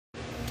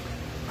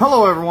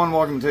Hello everyone,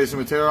 welcome to Tasting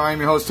with Taylor. I am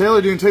your host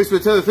Taylor, doing Tasting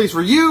with Taylor, things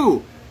for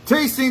you,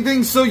 tasting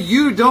things so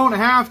you don't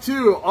have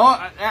to.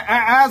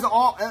 As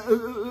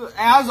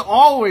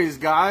always,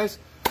 guys.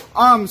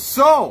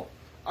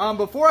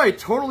 Before I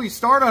totally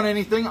start on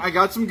anything, I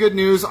got some good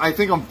news. I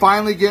think I'm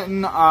finally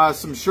getting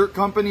some shirt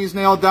companies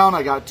nailed down.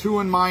 I got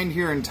two in mind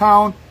here in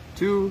town.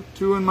 Two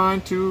in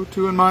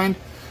mind.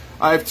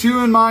 I have two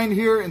in mind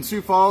here in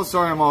Sioux Falls.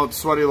 Sorry, I'm all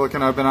sweaty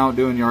looking. I've been out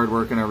doing yard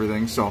work and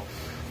everything, so.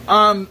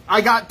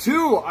 I got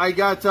two. I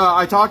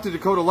talked to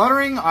Dakota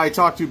Lettering, I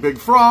talked to Big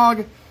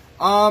Frog,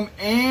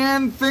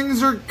 and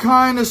things are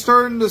kind of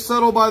starting to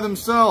settle by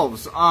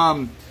themselves.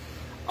 I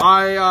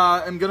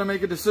am going to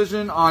make a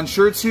decision on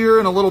shirts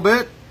here in a little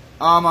bit.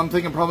 I'm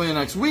thinking probably the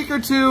next week or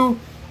two.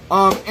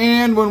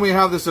 And when we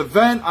have this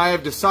event, I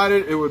have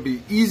decided it would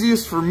be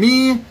easiest for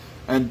me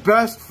and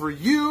best for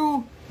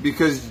you,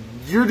 because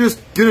you're just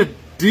going to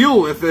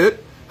deal with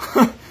it,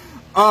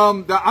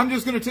 that I'm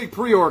just going to take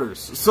pre-orders.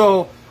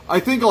 So I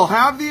think I'll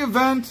have the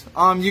event.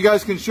 You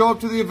guys can show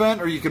up to the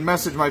event, or you can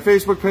message my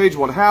Facebook page,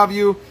 what have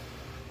you.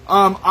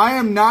 I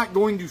am not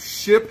going to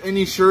ship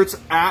any shirts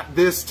at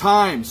this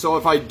time. So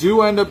if I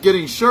do end up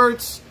getting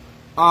shirts,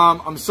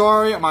 I'm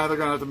sorry. I'm either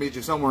going to have to meet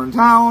you somewhere in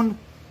town.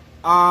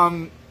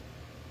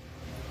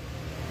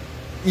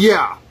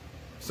 Yeah.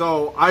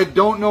 So I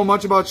don't know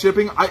much about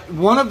shipping.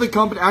 One of the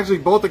company, actually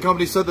both the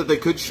companies said that they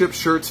could ship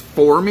shirts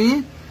for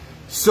me.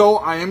 So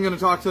I am going to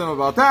talk to them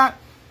about that.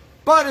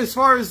 But as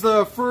far as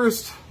the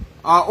first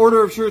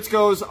order of shirts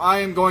goes, I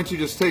am going to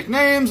just take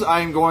names.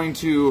 I am going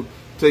to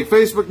take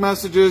Facebook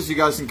messages. You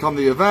guys can come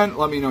to the event.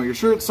 Let me know your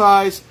shirt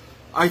size.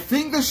 I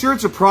think the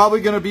shirts are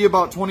probably going to be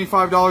about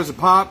 $25 a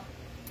pop,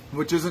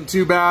 which isn't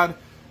too bad.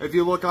 If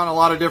you look on a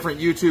lot of different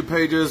YouTube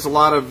pages, a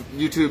lot of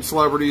YouTube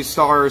celebrities,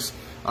 stars,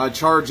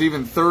 charge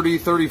even $30,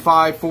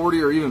 $35,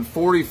 $40, or even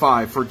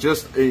 $45 for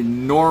just a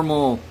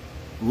normal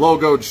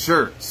logoed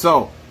shirt.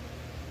 So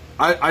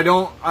I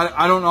don't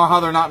know how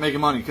they're not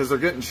making money, because they're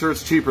getting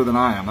shirts cheaper than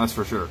I am, that's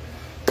for sure.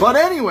 But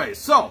anyway,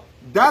 so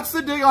that's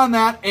the dig on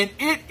that, and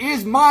it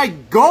is my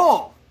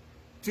goal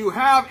to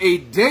have a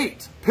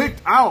date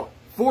picked out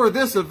for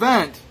this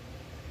event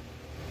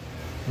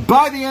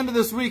by the end of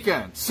this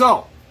weekend.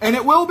 So, and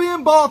it will be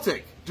in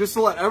Baltic. Just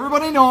to let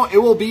everybody know, it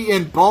will be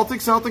in Baltic,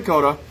 South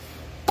Dakota.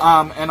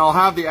 And I'll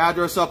have the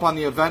address up on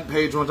the event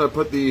page once I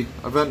put the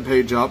event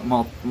page up.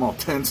 I'm all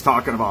tense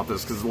talking about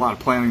this because there's a lot of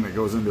planning that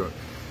goes into it.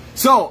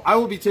 So, I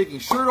will be taking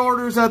shirt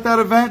orders at that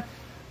event.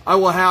 I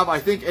will have, I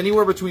think,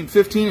 anywhere between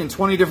 15 and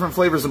 20 different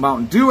flavors of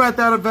Mountain Dew at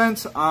that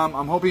event.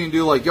 I'm hoping to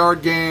do like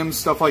yard games,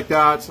 stuff like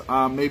that.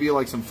 Maybe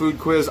like some food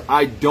quiz.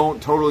 I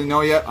don't totally know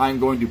yet. I'm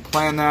going to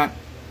plan that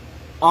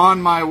on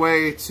my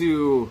way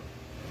to,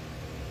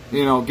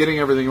 you know, getting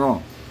everything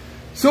rolling.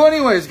 So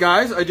anyways,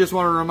 guys, I just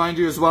want to remind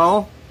you as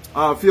well,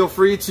 feel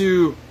free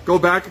to go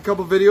back a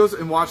couple videos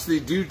and watch the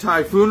Dew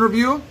Typhoon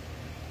review.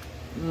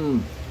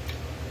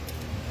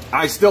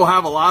 I still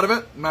have a lot of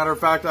it. Matter of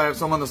fact, I have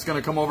someone that's going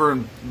to come over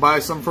and buy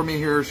some from me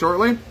here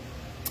shortly.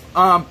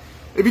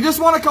 If you just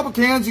want a couple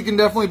cans, you can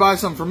definitely buy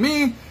some from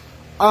me.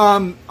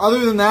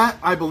 Other than that,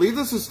 I believe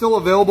this is still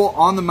available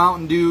on the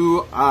Mountain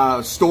Dew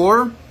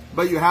store,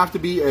 but you have to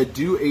be a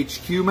Dew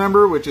HQ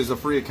member, which is a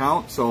free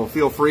account, so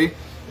feel free.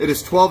 It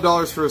is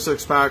 $12 for a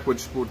 6-pack,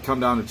 which would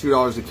come down to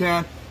 $2 a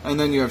can, and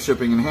then you have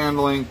shipping and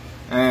handling,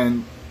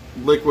 and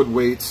liquid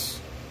weights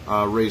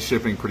raise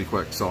shipping pretty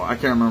quick, so I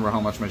can't remember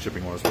how much my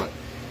shipping was, but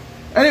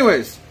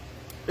anyways,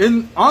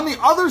 on the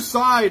other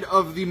side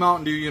of the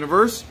Mountain Dew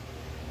universe,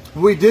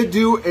 we did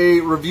do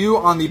a review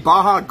on the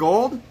Baja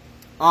Gold.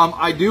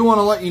 I do want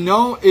to let you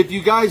know, if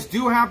you guys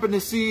do happen to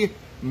see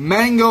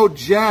Mango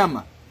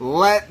Gem,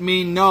 let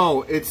me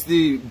know. It's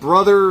the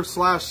brother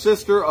slash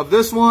sister of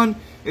this one.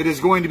 It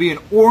is going to be in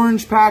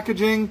orange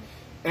packaging,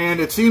 and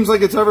it seems like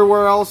it's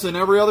everywhere else in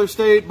every other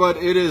state, but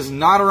it is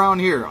not around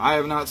here. I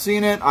have not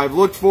seen it. I've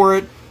looked for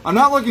it. I'm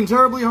not looking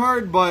terribly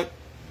hard, but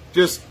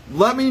just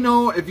let me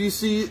know if you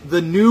see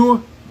the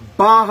new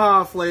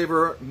Baja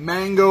flavor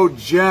Mango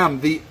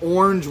Gem, the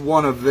orange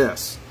one of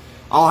this.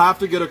 I'll have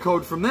to get a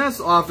code from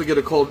this. I'll have to get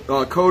a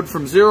code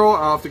from Zero.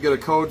 I'll have to get a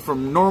code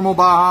from normal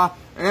Baja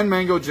and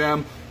Mango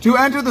Gem to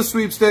enter the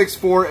sweepstakes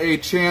for a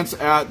chance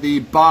at the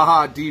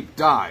Baja Deep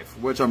Dive,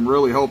 which I'm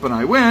really hoping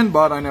I win,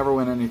 but I never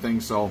win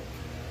anything, so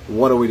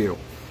what do we do?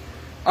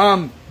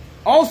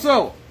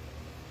 Also,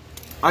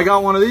 I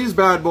got one of these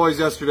bad boys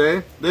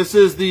yesterday. This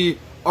is the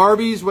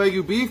Arby's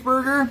Wagyu Beef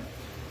Burger.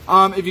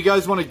 If you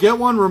guys want to get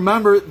one,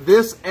 remember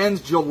this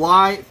ends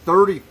July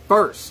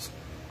 31st.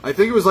 I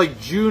think it was like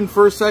June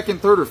 1st, 2nd,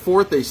 3rd, or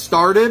 4th they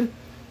started.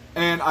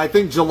 And I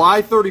think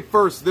July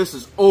 31st this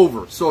is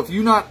over. So if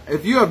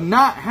you have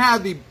not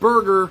had the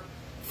burger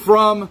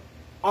from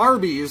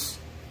Arby's,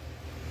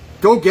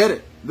 go get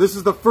it. This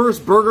is the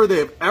first burger they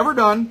have ever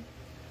done.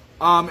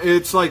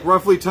 It's like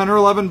roughly 10 or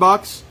 11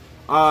 bucks.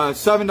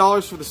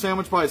 $7 for the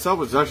sandwich by itself,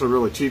 which is actually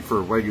really cheap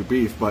for Wagyu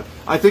beef, but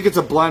I think it's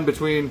a blend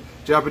between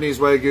Japanese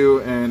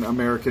Wagyu and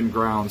American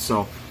ground.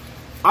 So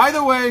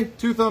Either way,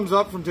 2 thumbs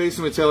up from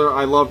Tasting with Taylor.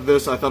 I loved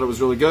this. I thought it was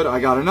really good. I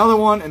got another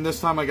one, and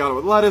this time I got it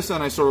with lettuce,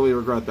 and I sorely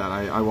regret that.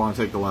 I want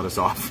to take the lettuce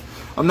off.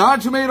 I'm not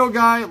a tomato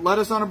guy.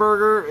 Lettuce on a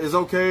burger is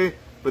okay,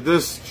 but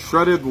this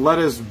shredded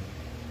lettuce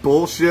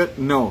bullshit,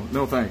 no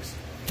thanks.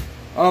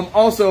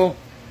 Also,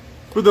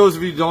 for those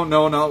of you who don't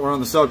know, now that we're on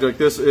the subject,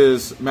 this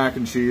is mac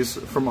and cheese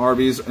from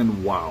Arby's,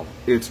 and wow,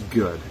 it's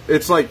good.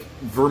 It's like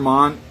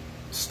Vermont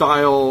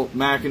style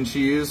mac and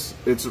cheese.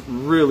 It's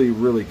really,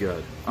 really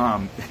good.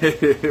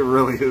 It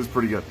really is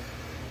pretty good.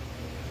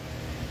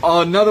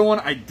 Another one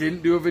I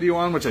didn't do a video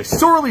on, which I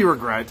sorely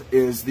regret,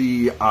 is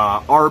the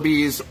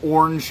Arby's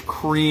Orange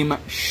Cream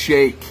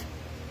Shake.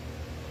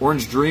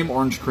 Orange Dream,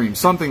 Orange Cream,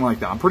 something like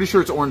that. I'm pretty sure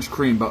it's Orange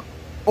Cream, but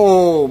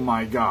oh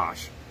my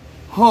gosh.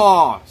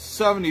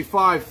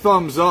 75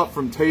 thumbs up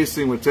from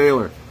Tasting with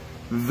Taylor.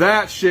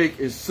 That shake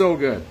is so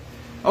good.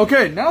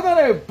 Okay, now that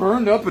I have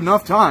burned up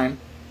enough time,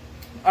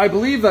 I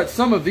believe that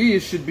some of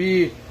these should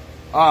be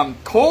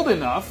cold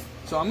enough.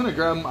 So I'm gonna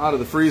grab them out of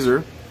the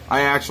freezer.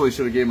 I actually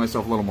should have gave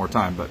myself a little more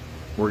time, but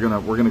we're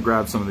gonna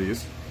grab some of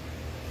these.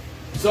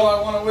 So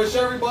I want to wish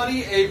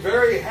everybody a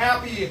very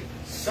happy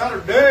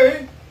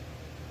Saturday.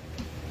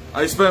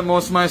 I spent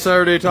most of my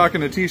Saturday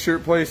talking to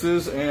t-shirt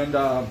places and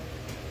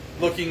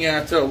looking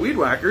at weed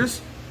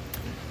whackers.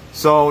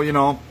 So, you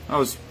know, I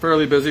was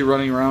fairly busy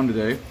running around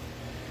today.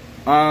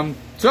 Alright,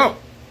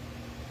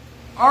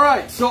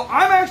 so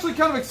I'm actually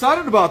kind of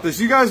excited about this.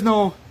 You guys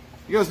know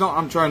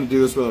I'm trying to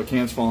do this without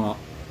cans falling off.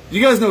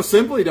 You guys know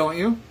Simply, don't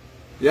you?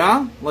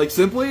 Yeah? Like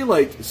Simply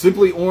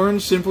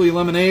Orange, Simply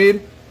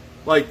Lemonade.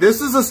 Like, this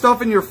is the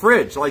stuff in your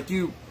fridge. Like,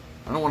 I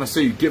don't want to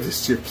say you give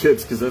this to your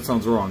kids because that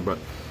sounds wrong, but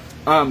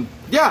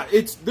yeah,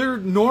 they're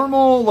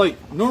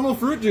normal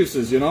fruit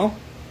juices, you know?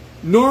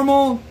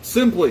 Normal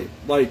Simply.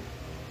 Like,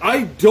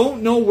 I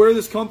don't know where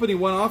this company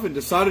went off and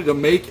decided to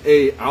make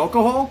a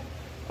alcohol.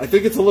 I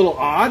think it's a little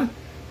odd,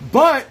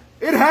 but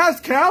it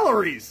has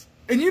calories.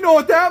 And you know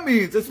what that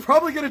means. It's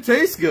probably going to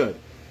taste good.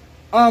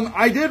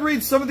 I did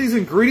read some of these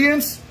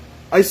ingredients.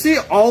 I see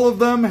all of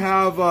them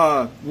have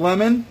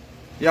lemon.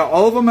 Yeah,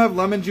 all of them have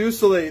lemon juice,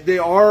 so they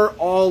are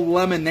all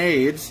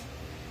lemonades,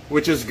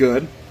 which is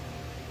good.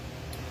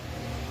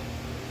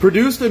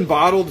 Produced and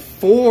bottled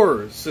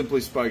for Simply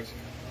Spiked.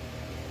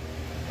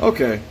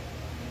 Okay. It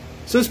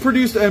says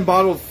produced and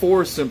bottled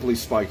for Simply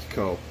Spiked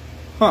Co.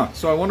 Huh,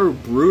 so I wonder who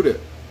brewed it.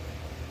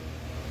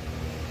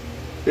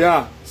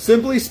 Yeah,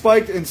 Simply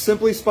Spiked and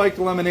Simply Spiked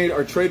Lemonade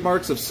are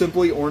trademarks of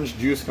Simply Orange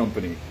Juice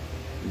Company.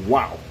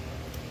 Wow.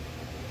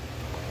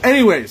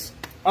 Anyways,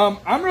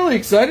 I'm really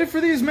excited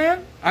for these,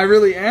 man. I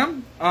really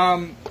am.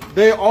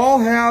 They all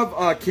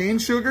have cane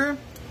sugar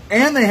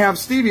and they have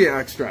stevia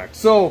extract.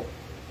 So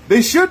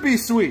they should be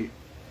sweet.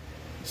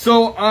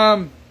 So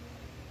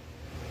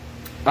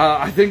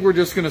I think we're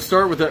just going to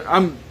start with it.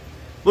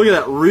 Look at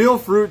that, real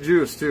fruit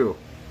juice too.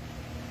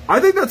 I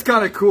think that's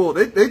kind of cool.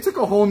 They took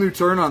a whole new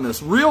turn on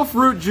this. Real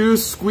fruit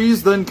juice,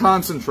 squeezed then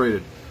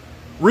concentrated.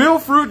 Real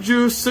fruit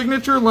juice,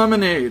 signature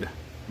lemonade.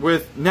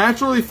 With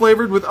naturally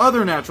flavored with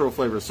other natural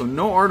flavors. So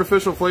no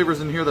artificial flavors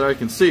in here that I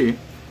can see.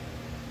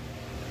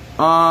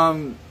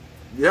 Yeah,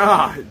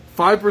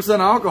 5%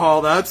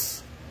 alcohol.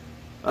 That's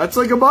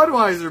like a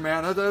Budweiser,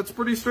 man. That's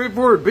pretty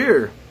straightforward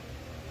beer.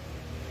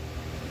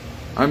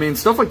 I mean,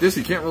 stuff like this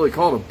you can't really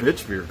call it a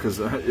bitch beer, because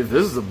if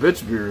this is a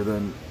bitch beer,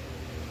 then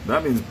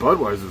that means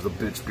Budweiser's a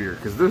bitch beer,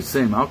 because they're the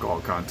same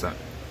alcohol content.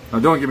 Now,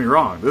 don't get me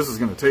wrong. This is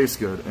going to taste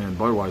good, and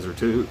Budweiser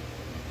too.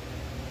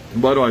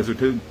 Budweiser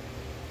too.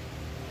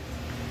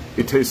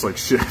 It tastes like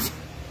shit.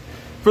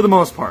 For the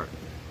most part.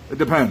 It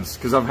depends,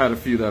 because I've had a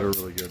few that are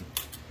really good.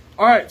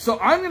 Alright, so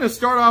I'm going to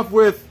start off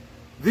with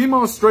the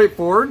most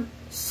straightforward,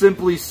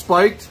 Simply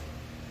Spiked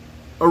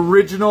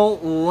Original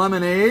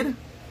Lemonade.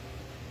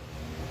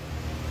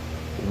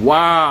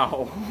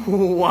 Wow.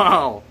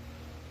 Wow.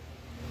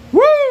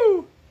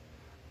 Woo!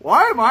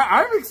 Why am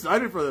I'm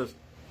excited for this.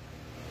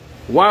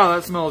 Wow,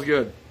 that smells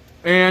good.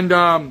 And,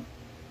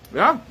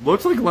 yeah,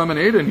 looks like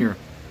lemonade in here.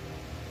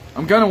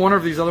 I'm kind of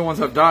wondering if these other ones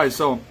have dyes,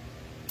 so...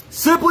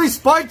 Simply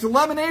Spiked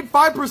Lemonade,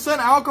 5%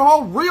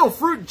 alcohol, real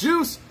fruit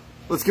juice.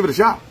 Let's give it a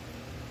shot.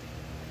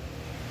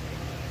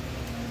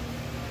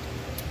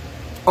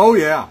 Oh,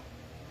 yeah.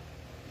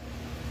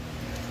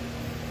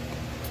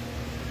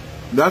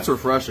 That's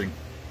refreshing.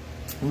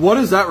 What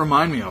does that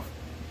remind me of?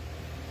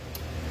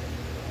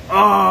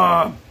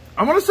 I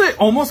want to say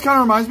almost kind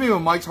of reminds me of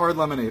Mike's Hard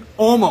Lemonade.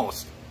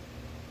 Almost.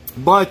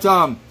 But,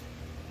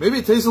 maybe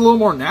it tastes a little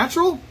more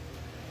natural?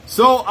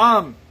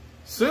 So,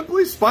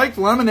 Simply Spiked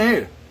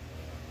Lemonade.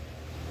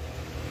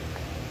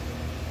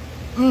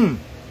 Oh,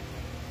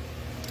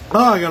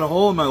 I got a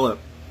hole in my lip.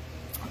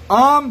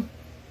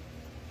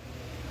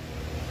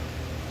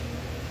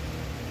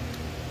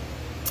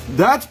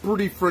 That's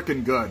pretty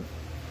freaking good.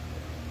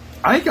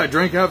 I think I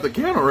drank half the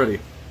can already.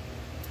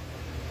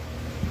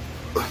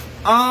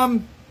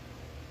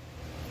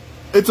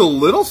 It's a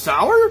little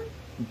sour,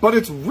 but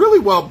it's really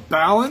well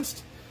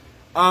balanced.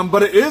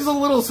 But it is a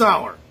little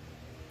sour.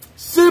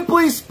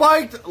 Simply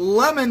Spiked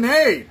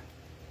Lemonade.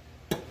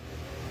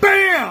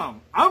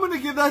 Bam! I'm going to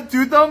give that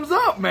 2 thumbs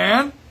up,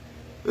 man.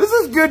 This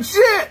is good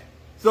shit.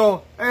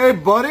 So, hey,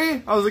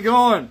 buddy, how's it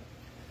going?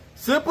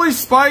 Simply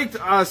Spiked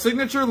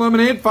Signature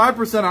Lemonade,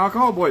 5%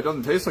 alcohol. Boy, it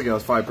doesn't taste like it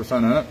has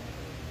 5%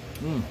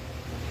 in it.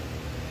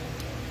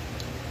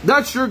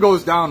 That sure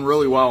goes down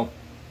really well.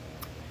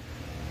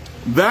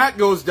 That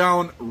goes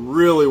down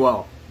really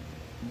well.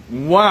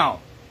 Wow.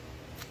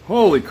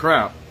 Holy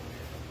crap.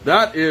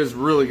 That is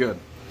really good.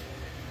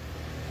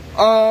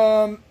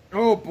 Oh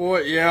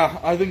boy, yeah.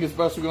 I think it's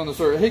best we go in the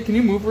store. Hey, can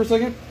you move for a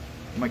second?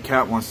 My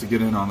cat wants to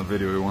get in on the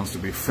video. He wants to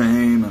be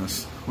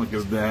famous, like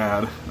his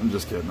dad. I'm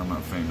just kidding. I'm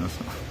not famous.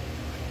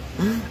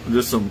 I'm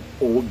just some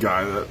old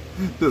guy that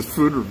does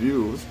food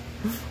reviews.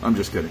 I'm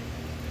just kidding.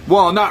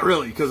 Well, not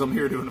really, because I'm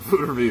here doing a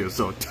food review,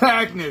 so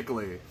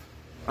technically.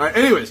 Alright,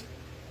 anyways.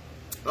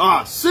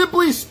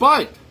 Simply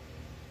Spiked.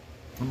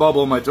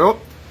 Bubble in my throat.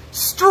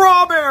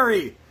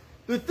 Strawberry!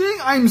 The thing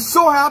I'm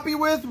so happy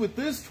with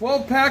this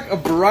 12-pack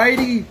of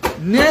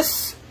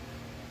variety-ness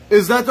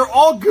is that they're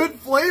all good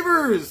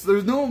flavors.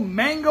 There's no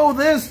mango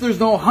this, there's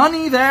no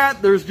honey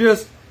that, there's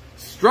just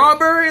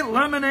strawberry,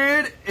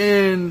 lemonade,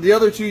 and the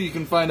other 2 you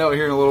can find out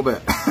here in a little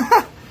bit.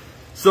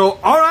 So,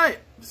 alright,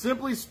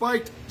 Simply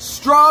Spiked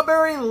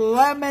Strawberry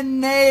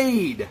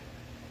Lemonade.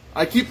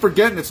 I keep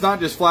forgetting it's not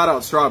just flat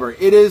out strawberry.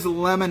 It is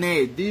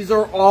lemonade. These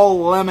are all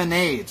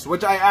lemonades,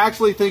 which I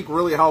actually think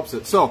really helps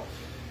it. So,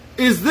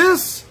 is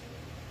this...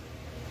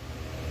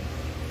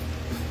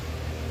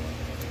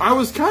 I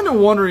was kind of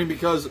wondering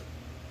because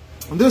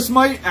this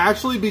might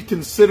actually be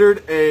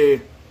considered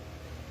a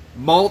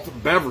malt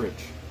beverage.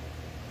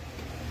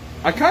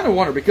 I kind of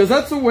wonder because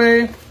that's the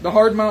way the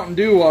Hard Mountain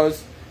Dew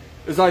was.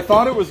 Is I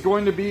thought it was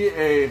going to be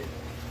a...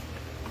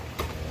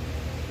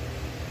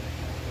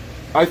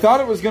 I thought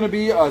it was going to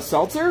be a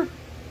seltzer.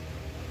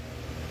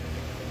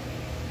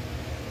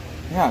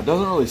 Yeah, it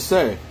doesn't really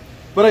say.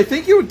 But I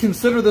think you would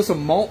consider this a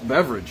malt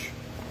beverage.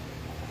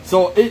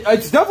 So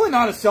it's definitely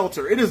not a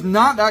seltzer. It is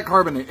not that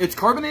carbonated. It's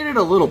carbonated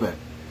a little bit.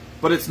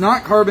 But it's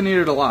not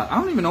carbonated a lot. I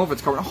don't even know if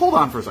it's carbonated. Hold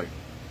on for a second.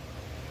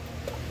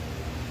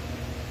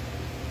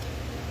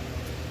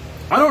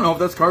 I don't know if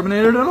that's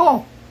carbonated at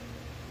all.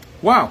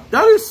 Wow,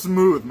 that is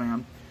smooth,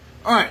 man.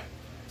 Alright.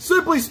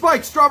 Simply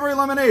Spiked Strawberry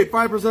Lemonade,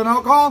 5%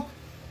 alcohol.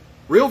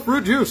 Real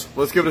fruit juice.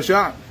 Let's give it a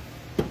shot.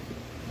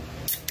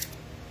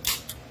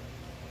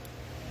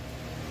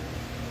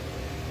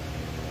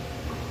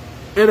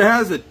 It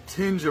has a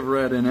tinge of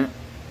red in it.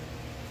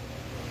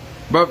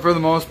 But for the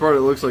most part, it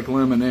looks like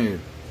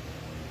lemonade.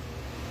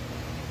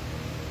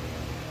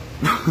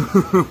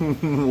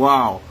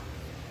 Wow.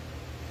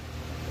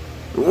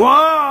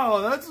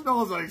 Wow, that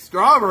smells like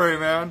strawberry,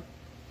 man.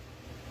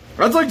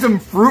 That's like some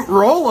fruit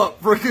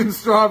roll-up freaking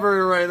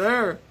strawberry right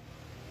there.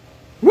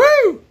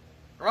 Woo!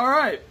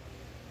 Alright.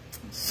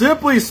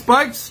 Simply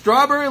Spiked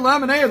Strawberry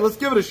Lemonade. Let's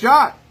give it a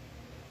shot.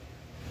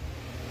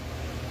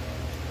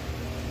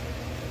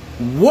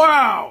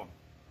 Wow!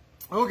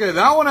 Okay,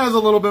 that one has a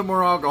little bit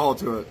more alcohol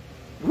to it.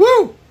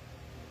 Woo!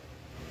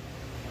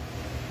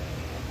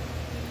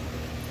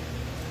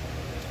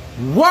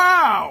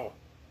 Wow!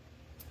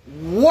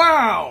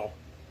 Wow!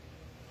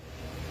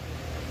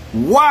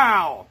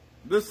 Wow!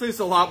 This tastes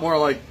a lot more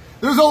like...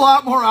 There's a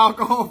lot more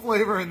alcohol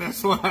flavor in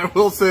this one, I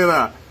will say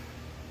that.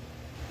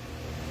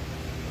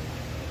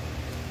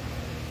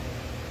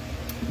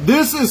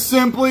 This is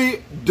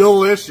simply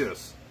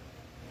delicious.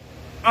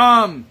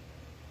 The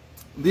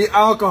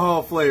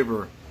alcohol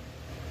flavor.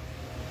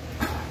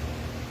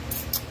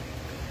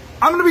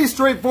 I'm going to be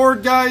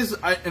straightforward, guys,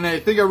 and I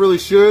think I really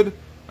should.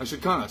 I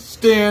should kind of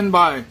stand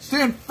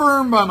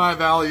firm by my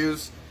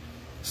values.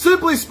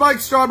 Simply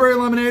Spiked Strawberry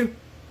Lemonade.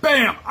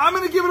 Bam! I'm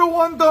going to give it a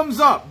 1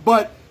 thumbs up,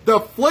 but the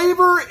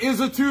flavor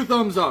is a 2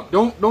 thumbs up.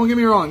 Don't get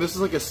me wrong. This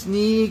is like a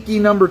sneaky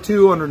number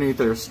 2 underneath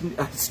there.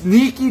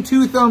 Sneaky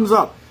 2 thumbs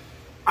up.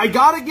 I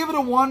got to give it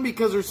a 1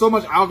 because there's so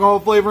much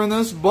alcohol flavor in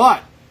this,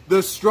 but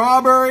the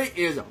strawberry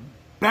is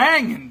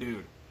banging,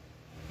 dude.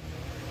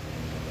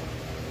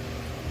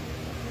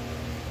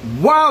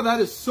 Wow, that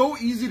is so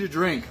easy to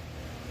drink.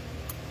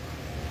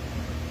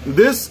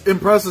 This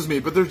impresses me,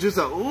 but there's just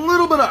a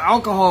little bit of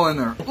alcohol in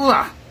there.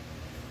 Ugh.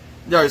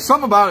 Yeah,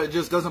 something about it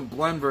just doesn't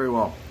blend very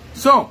well.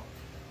 So,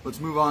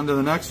 let's move on to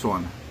the next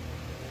one.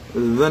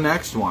 The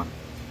next one.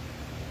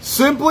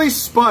 Simply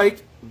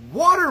Spiked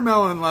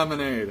Watermelon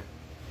Lemonade.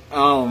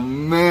 Oh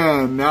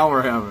man, now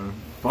we're having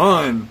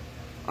fun.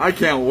 I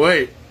can't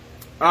wait.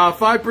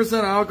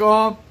 5%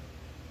 alcohol.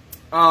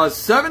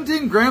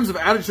 17 grams of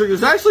added sugar.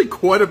 There's actually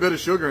quite a bit of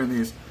sugar in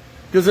these.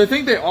 Because I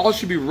think they all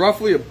should be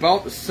roughly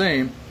about the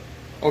same.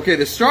 Okay,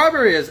 the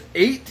strawberry has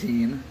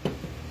 18.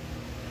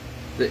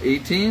 The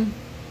 18?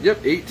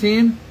 Yep,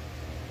 18.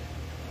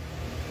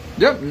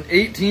 Yep,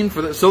 18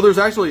 for this. So there's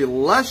actually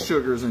less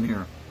sugars in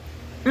here.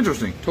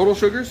 Interesting. Total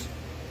sugars?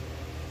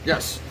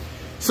 Yes.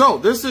 So,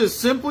 this is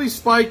Simply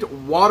Spiked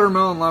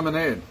Watermelon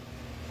Lemonade.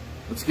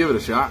 Let's give it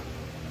a shot.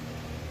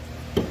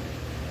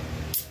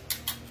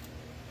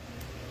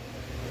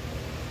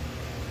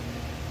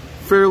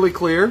 Fairly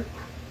clear.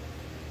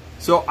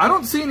 So, I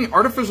don't see any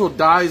artificial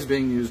dyes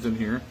being used in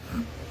here.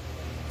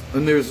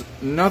 And there's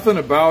nothing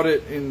about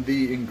it in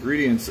the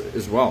ingredients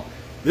as well.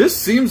 This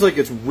seems like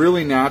it's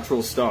really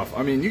natural stuff.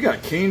 I mean, you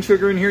got cane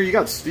sugar in here, you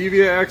got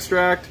stevia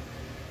extract,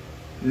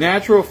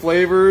 natural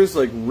flavors,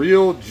 like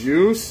real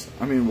juice.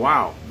 I mean,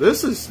 wow.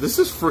 This is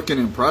freaking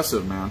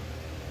impressive, man.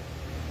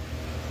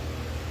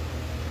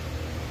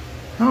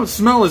 I don't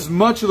smell as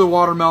much of the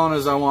watermelon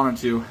as I want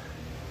it to,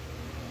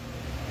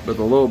 but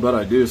the little bit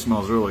I do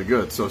smells really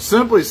good. So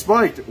Simply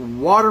Spiked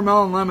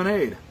watermelon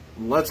lemonade.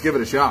 Let's give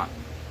it a shot.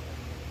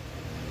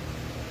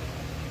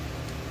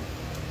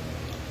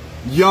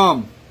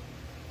 Yum.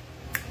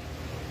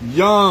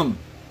 Yum.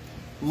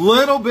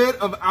 Little bit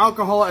of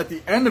alcohol at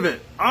the end of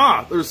it.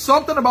 Ah, there's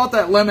something about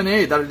that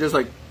lemonade that I just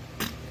like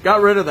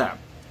got rid of that.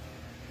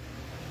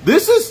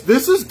 This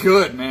is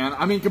good, man.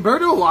 I mean,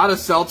 compared to a lot of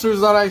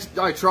seltzers that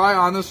I try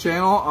on this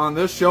channel, on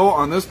this show,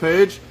 on this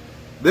page,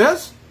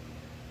 that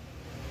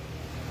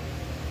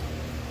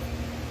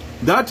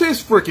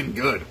tastes freaking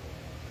good.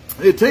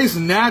 It tastes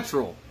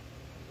natural.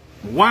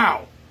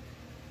 Wow.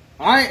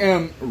 I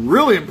am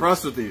really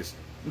impressed with these.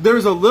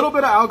 There's a little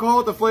bit of alcohol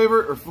at the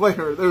flavor.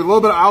 There's a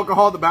little bit of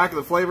alcohol at the back of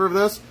the flavor of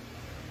this,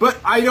 but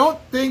I don't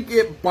think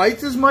it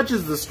bites as much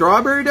as the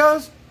strawberry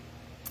does.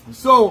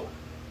 So,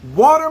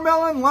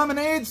 watermelon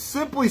lemonade,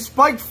 Simply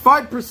Spiked,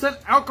 5%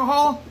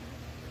 alcohol.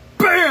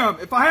 Bam!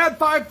 If I had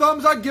 5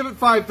 thumbs, I'd give it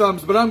 5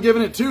 thumbs, but I'm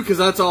giving it 2 because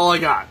that's all I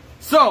got.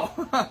 So,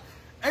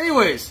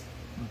 anyways,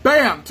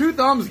 bam! 2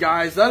 thumbs,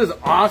 guys. That is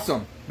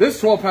awesome.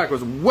 This 12-pack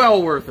was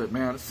well worth it,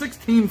 man.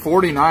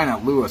 $16.49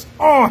 at Lewis.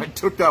 Oh, I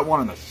took that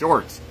one in the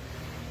shorts.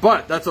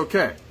 But that's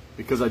okay,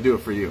 because I do it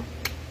for you.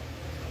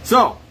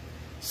 So,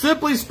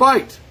 Simply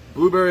Spiked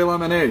blueberry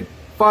lemonade,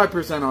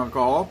 5%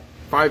 alcohol,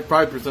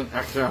 5%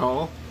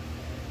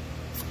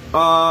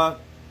 alcohol,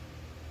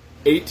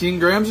 18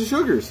 grams of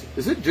sugars.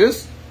 Is it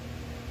just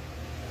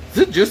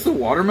the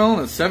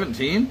watermelon at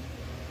 17?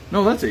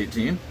 No, that's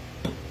 18.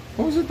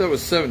 What was it that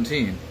was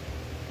 17?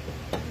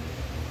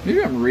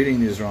 Maybe I'm reading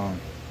these wrong.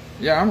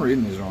 Yeah, I'm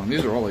reading these wrong.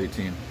 These are all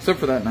 18, except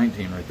for that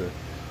 19 right there.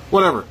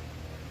 Whatever.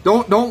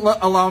 Don't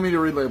allow me to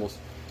read labels.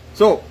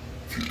 So,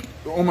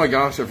 oh my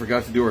gosh, I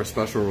forgot to do our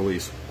special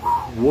release.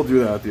 We'll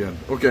do that at the end.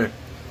 Okay.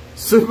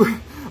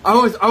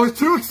 I was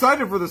too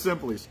excited for the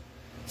Simplies.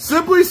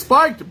 Simply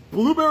Spiked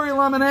blueberry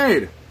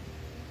lemonade.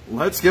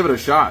 Let's give it a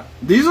shot.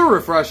 These are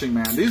refreshing,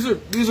 man. These are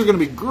going to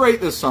be great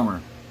this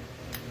summer.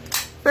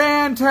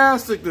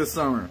 Fantastic this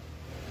summer.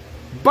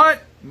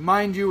 But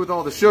mind you, with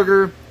all the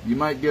sugar, you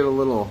might get a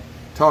little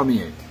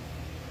tummy ache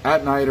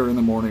at night or in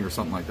the morning or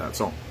something like that.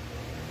 So.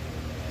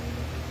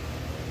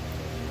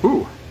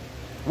 Ooh.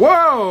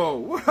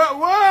 Whoa!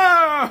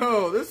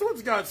 Whoa! This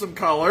one's got some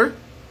color.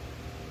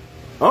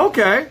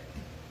 Okay.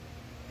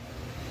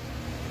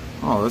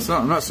 Oh,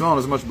 I'm not smelling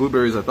as much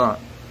blueberries as I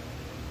thought.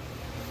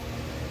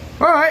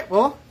 Alright,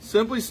 well,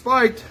 Simply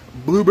Spiked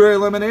blueberry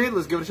lemonade.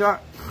 Let's give it a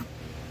shot.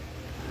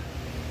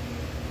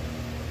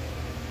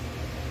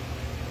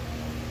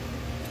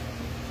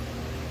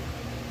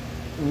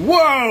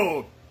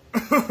 Whoa!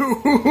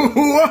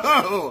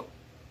 Whoa!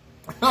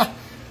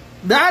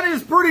 That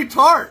is pretty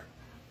tart.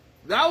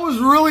 That was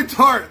really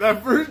tart.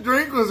 That first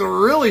drink was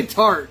really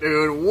tart,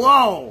 dude.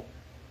 Whoa.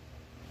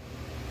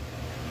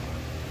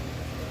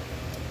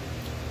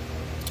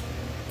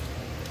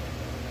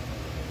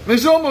 They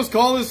should almost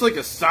call this like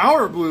a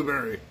sour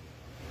blueberry.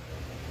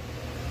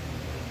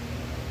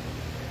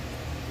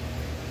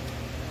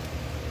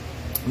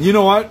 You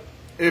know what?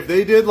 If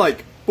they did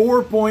like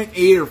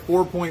 4.8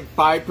 or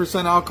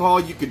 4.5%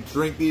 alcohol, you could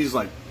drink these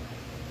like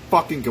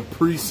fucking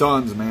Capri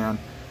Suns, man.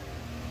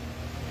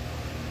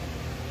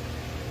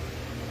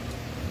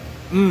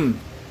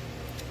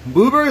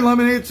 Blueberry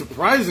lemonade,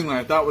 surprisingly,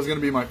 I thought was going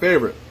to be my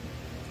favorite.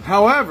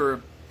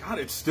 However, God,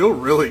 it's still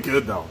really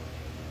good, though.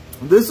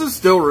 This is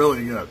still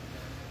really good.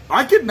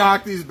 I could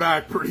knock these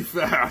back pretty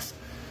fast.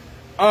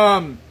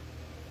 Yeah,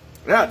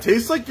 it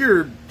tastes like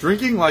you're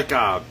drinking like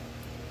a...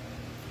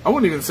 I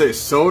wouldn't even say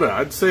soda.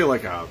 I'd say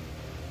like a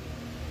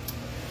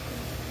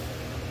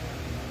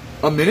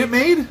Minute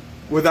Maid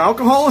with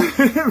alcohol in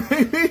it,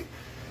 maybe?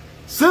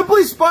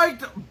 Simply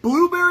Spiked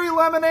blueberry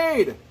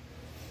lemonade.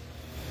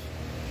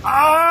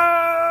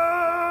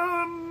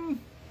 I'm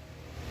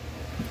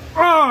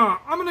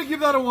gonna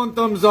give that a 1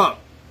 thumbs up.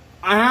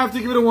 I have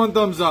to give it a 1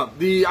 thumbs up.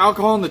 The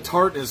alcohol and the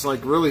tartness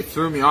like really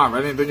threw me off.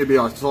 I didn't think it'd be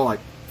so like,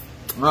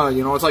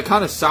 you know, it's like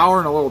kind of sour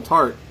and a little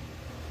tart.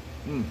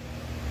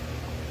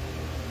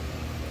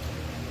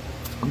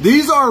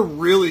 These are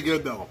really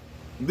good though.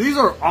 These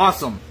are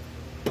awesome.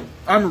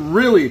 I'm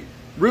really,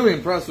 really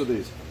impressed with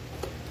these.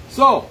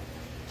 So,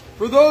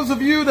 for those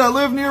of you that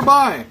live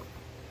nearby,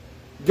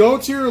 go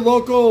to your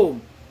local...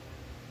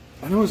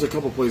 I know there's a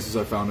couple places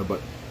I found it,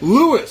 but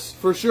Lewis,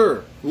 for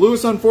sure.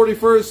 Lewis on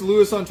 41st,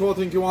 Lewis on 12th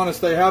and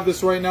Kiwanis. They have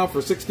this right now for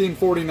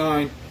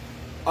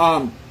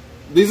 $16.49.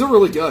 These are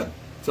really good.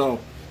 So,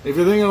 if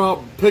you're thinking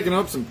about picking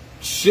up some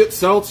shit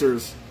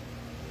seltzers,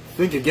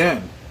 think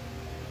again.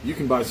 You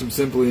can buy some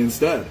Simply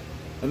instead.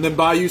 And then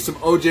buy you some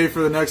OJ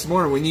for the next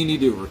morning when you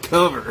need to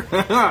recover.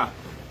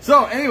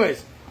 So,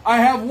 anyways, I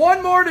have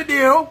one more to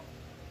do.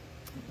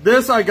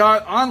 This I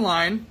got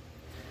online.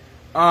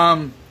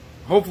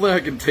 Hopefully I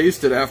can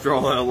taste it after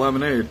all that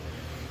lemonade.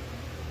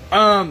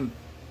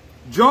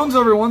 Jones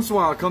every once in a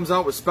while comes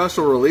out with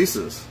special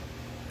releases.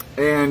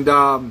 And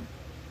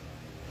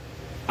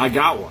I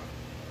got one.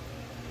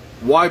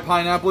 Why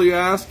pineapple, you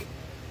ask?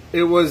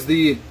 It was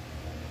the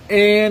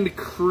and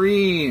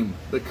cream.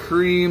 The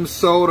cream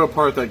soda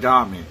part that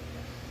got me.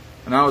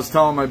 And I was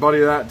telling my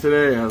buddy that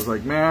today. I was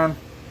like, man,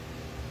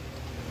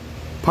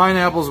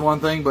 pineapple's one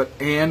thing, but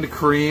and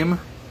cream,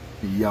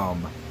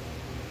 yum.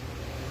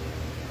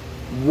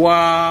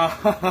 Wow.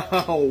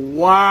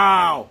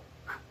 Wow.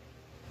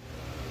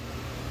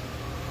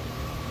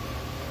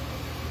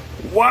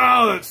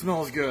 Wow, that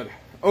smells good.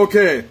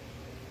 Okay.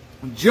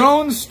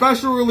 Jones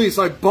special release.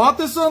 I bought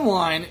this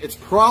online. It's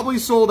probably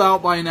sold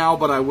out by now,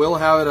 but I will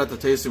have it at the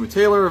Tasting with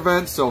Taylor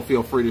event, so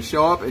feel free to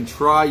show up and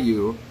try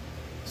you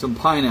some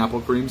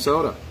pineapple cream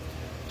soda.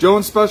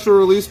 Jones special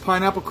release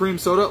pineapple cream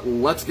soda.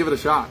 Let's give it a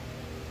shot.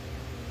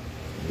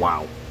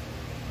 Wow.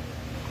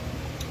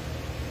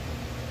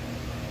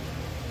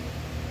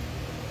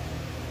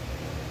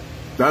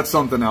 That's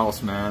something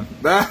else, man.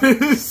 That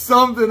is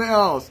something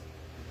else.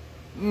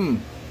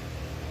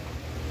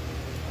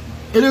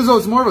 It is, though.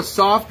 It's more of a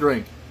soft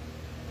drink.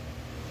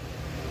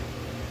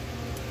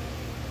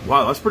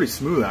 Wow, that's pretty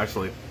smooth,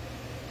 actually.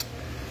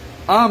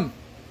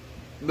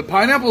 The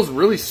pineapple is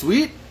really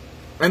sweet,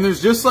 and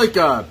there's just like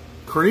a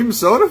cream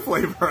soda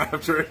flavor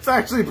after. It's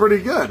actually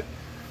pretty good.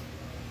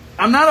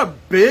 I'm not a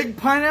big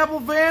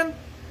pineapple fan,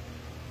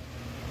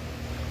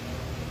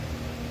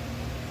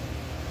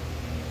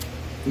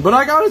 but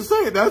I gotta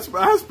say, that's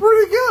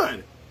pretty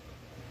good.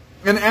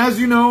 And as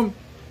you know,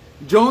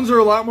 Jones are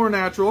a lot more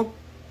natural.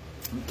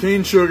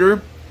 Cane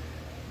sugar.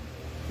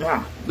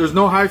 Yeah, there's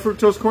no high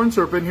fructose corn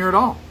syrup in here at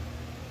all.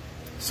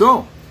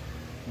 So,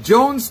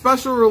 Jones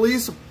special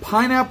release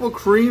pineapple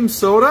cream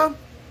soda.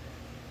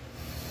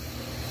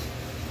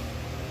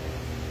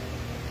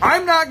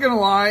 I'm not gonna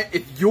lie,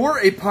 if you're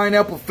a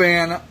pineapple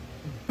fan,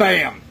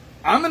 bam,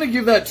 I'm gonna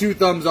give that 2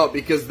 thumbs up,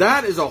 because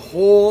that is a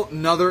whole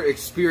nother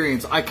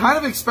experience. I kind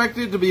of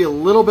expected it to be a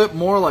little bit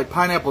more like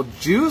pineapple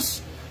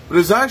juice, but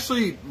it's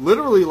actually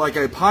literally like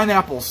a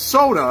pineapple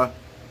soda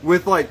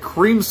with like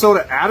cream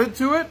soda added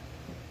to it.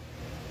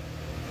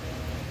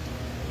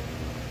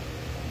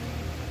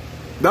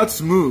 That's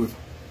smooth.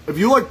 If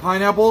you like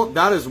pineapple,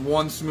 that is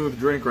one smooth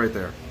drink right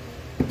there.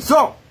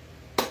 So,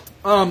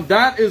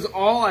 that is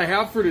all I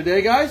have for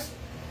today, guys.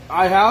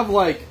 I have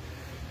like,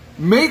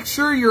 make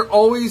sure you're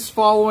always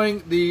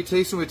following the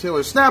Tasting with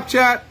Taylor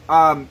Snapchat.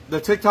 The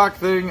TikTok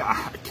thing,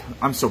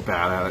 I'm so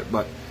bad at it,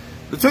 but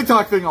the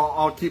TikTok thing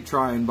I'll keep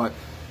trying, but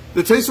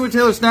the Tasting with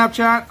Taylor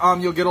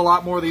Snapchat, you'll get a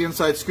lot more of the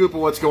inside scoop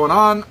of what's going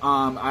on.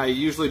 I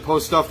usually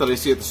post stuff that I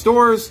see at the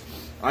stores.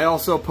 I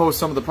also post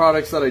some of the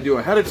products that I do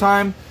ahead of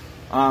time.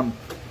 What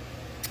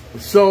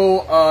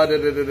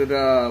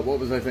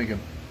was I thinking?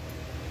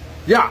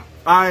 Yeah,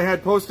 I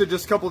had posted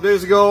just a couple of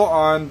days ago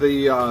on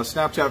the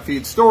Snapchat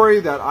feed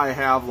story that I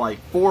have like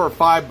 4 or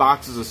 5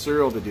 boxes of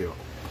cereal to do.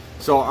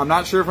 So I'm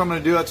not sure if I'm going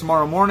to do that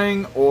tomorrow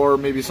morning or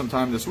maybe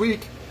sometime this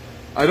week.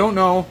 I don't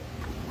know.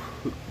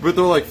 But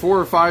they're like 4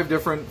 or 5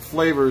 different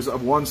flavors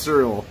of one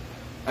cereal,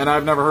 and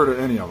I've never heard of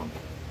any of them.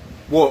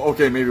 Well,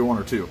 okay, maybe 1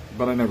 or 2,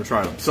 but I never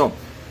tried them. So,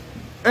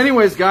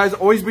 anyways, guys,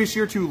 always be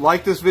sure to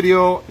like this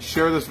video,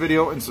 share this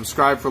video, and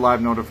subscribe for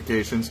live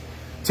notifications.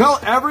 Tell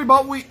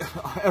everybody,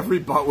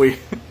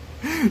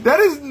 that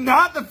is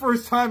not the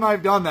first time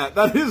I've done that.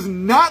 That is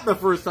not the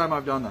first time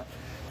I've done that.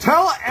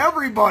 Tell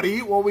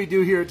everybody what we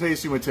do here at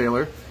Tasting with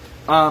Taylor.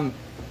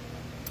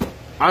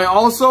 I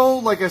also,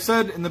 like I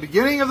said in the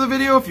beginning of the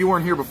video, if you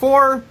weren't here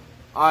before,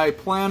 I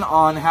plan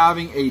on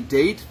having a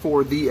date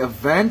for the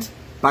event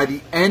by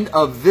the end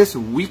of this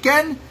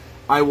weekend.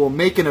 I will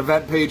make an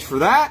event page for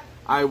that.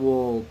 I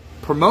will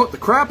promote the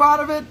crap out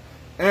of it.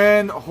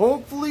 And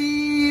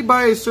hopefully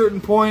by a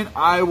certain point,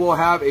 I will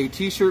have a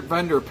t-shirt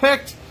vendor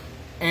picked.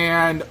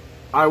 And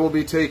I will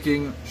be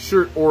taking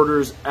shirt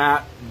orders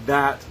at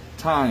that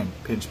time.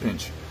 Pinch,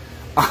 pinch.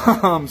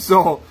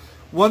 So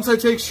once I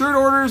take shirt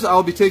orders,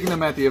 I'll be taking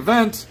them at the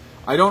event.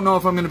 I don't know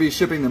if I'm going to be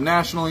shipping them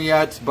nationally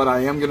yet, but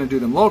I am going to do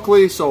them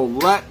locally. So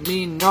let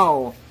me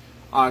know.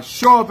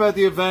 Show up at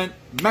the event,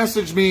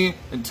 message me,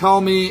 and tell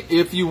me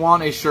if you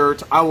want a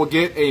shirt. I will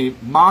get a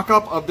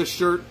mock-up of the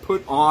shirt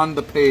put on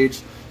the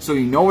page so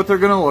you know what they're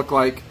going to look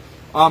like.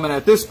 And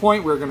at this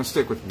point, we're going to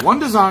stick with one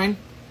design,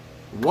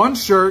 one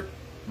shirt,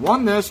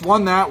 one this,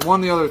 one that,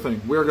 one the other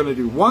thing. We're going to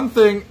do one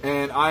thing,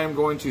 and I am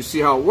going to see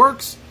how it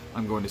works.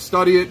 I'm going to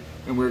study it,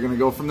 and we're going to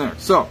go from there.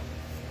 So,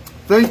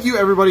 thank you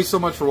everybody so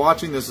much for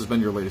watching. This has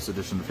been your latest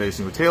edition of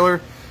Tasting with Taylor.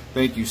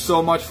 Thank you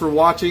so much for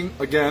watching.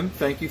 Again,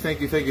 thank you,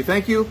 thank you, thank you,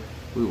 thank you.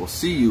 We will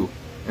see you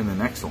in the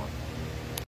next one.